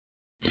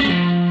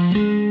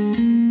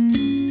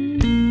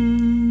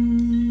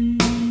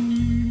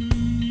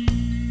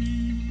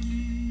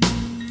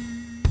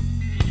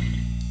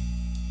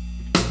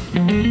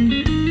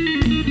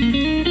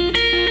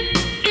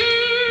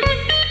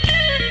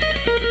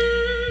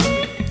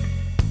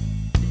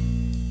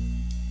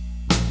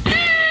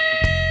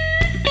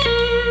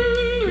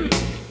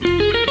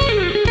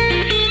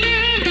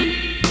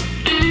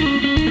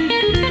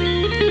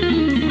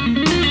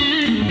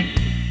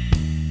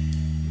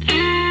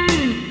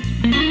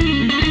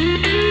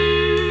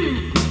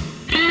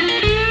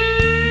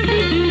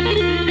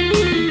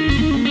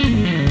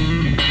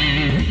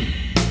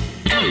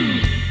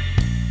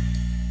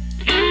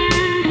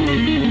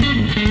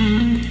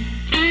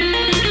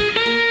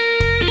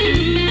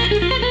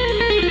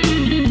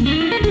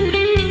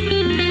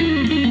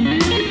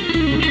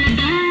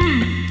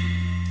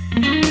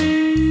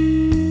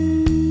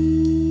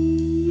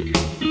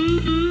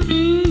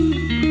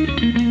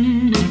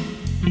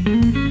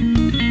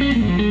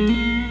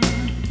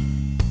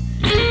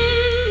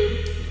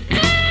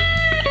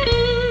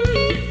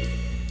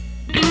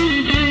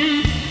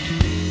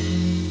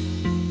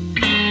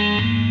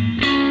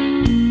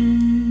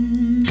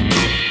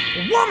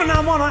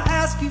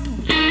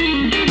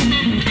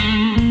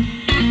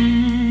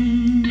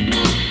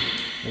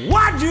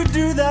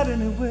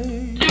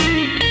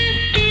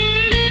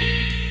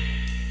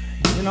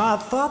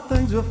thought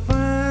things were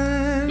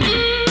fine.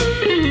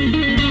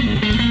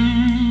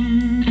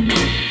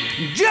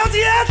 Just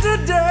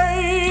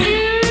yesterday,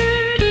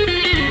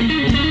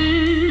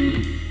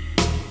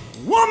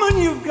 woman,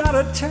 you've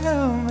gotta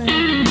tell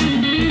me,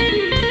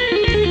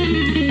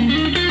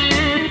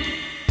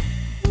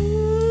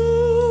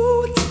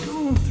 what's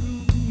going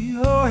through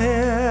your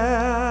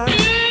head?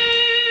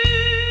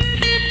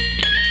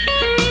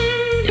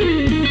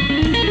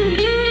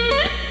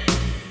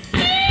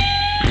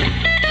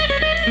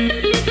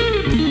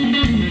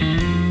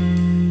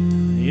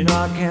 You know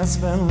I can't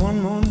spend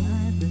one more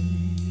night,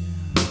 baby,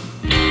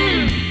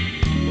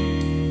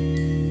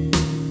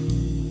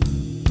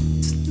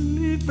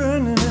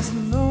 sleeping in this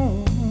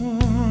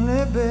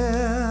lonely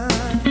bed.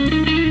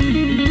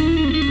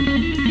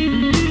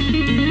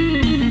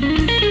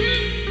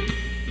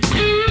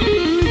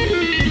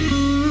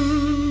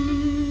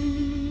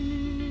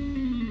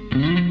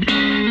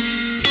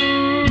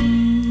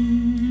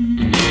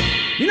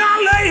 You know I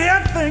lay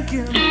here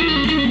thinking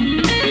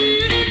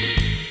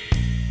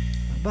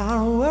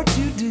about what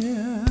you did.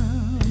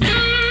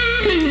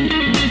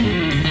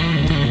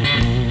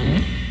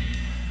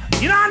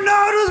 You know I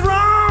know it was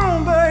wrong,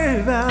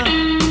 baby,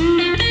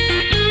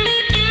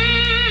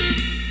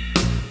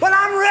 but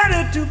I'm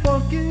ready to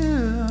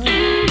forgive.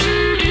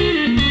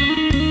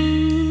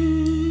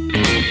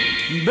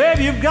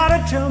 Baby, you've gotta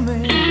tell me,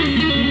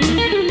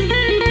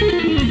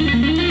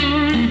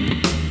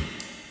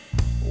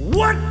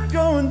 what's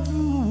going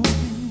through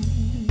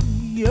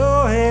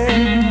your head?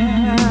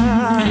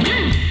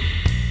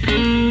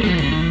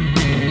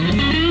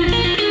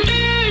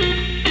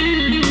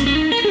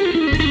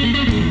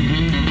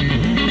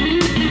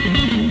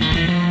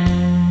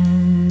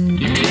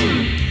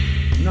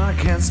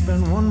 Can't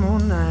spend one more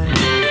night,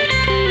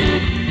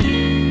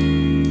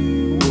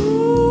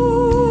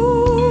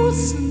 ooh,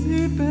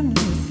 sleeping in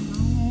this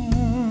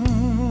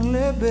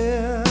lonely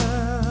bed.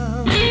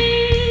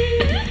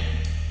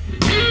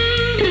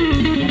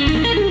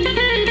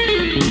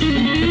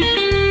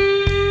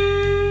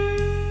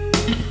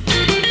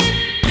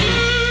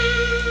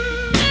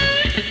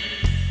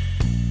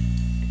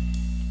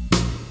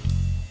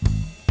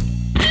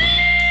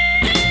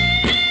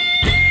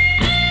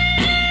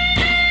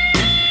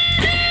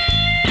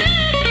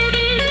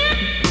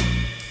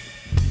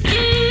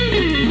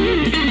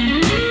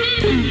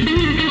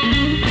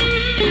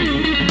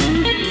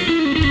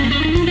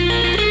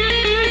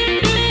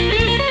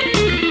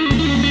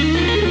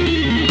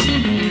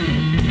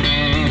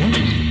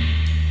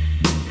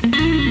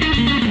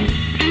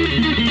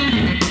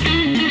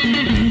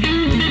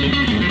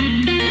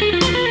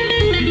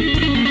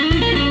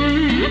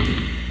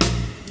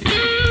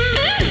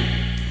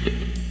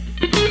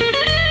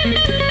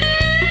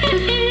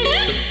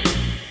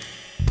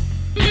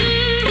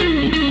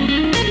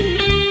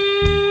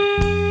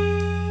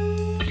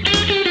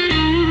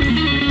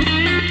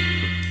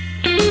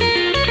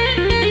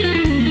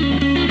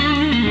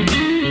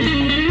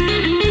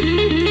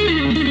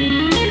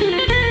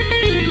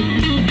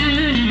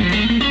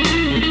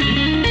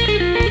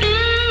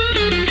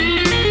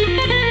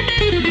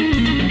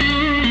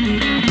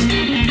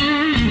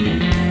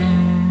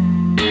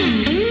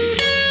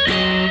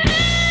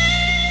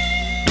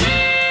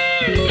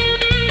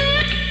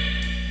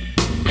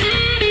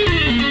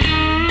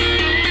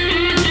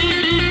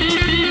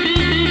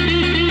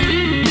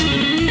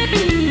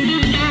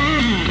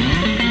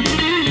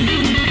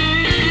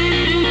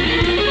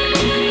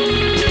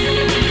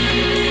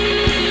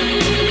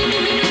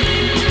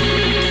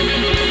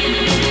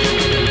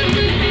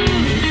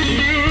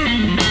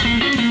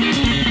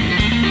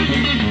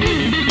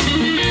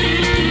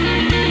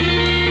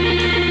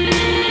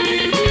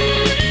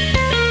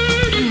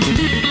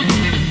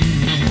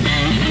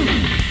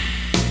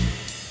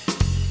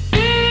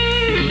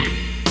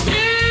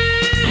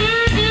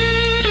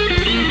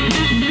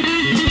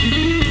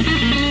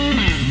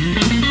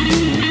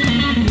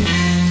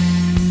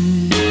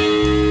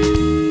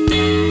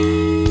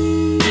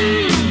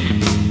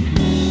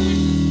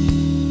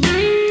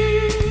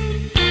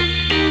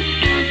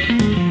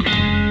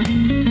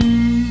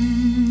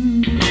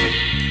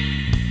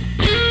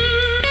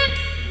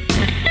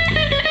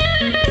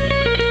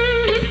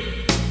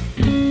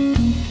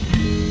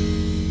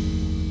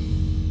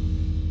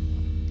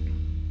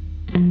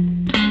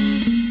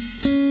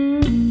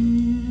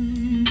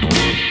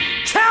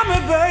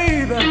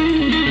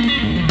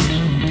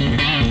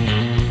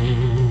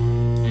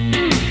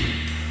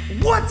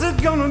 What's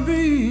it gonna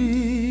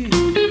be?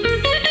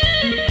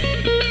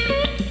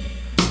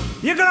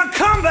 You're gonna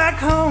come back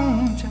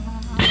home,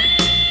 child,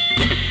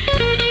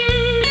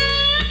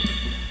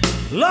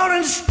 Lord,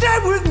 and stay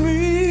with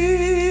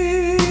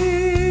me.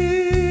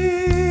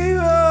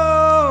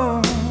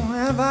 Oh,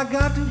 have I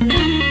got to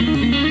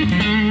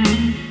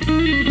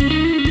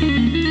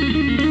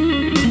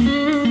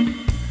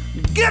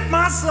get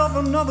myself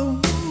another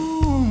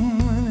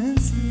woman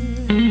instead?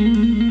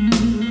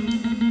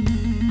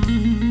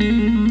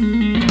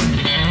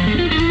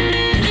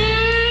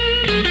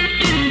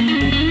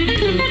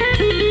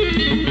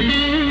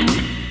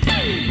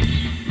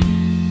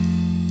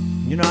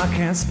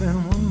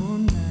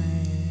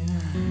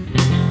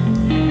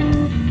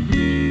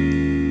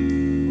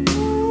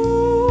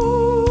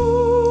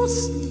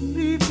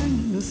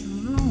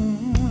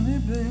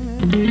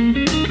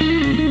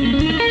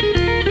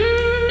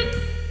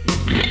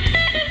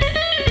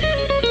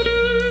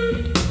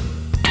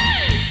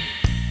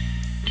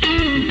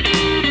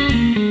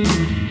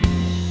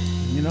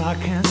 I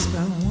can't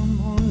spend one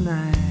more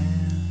night.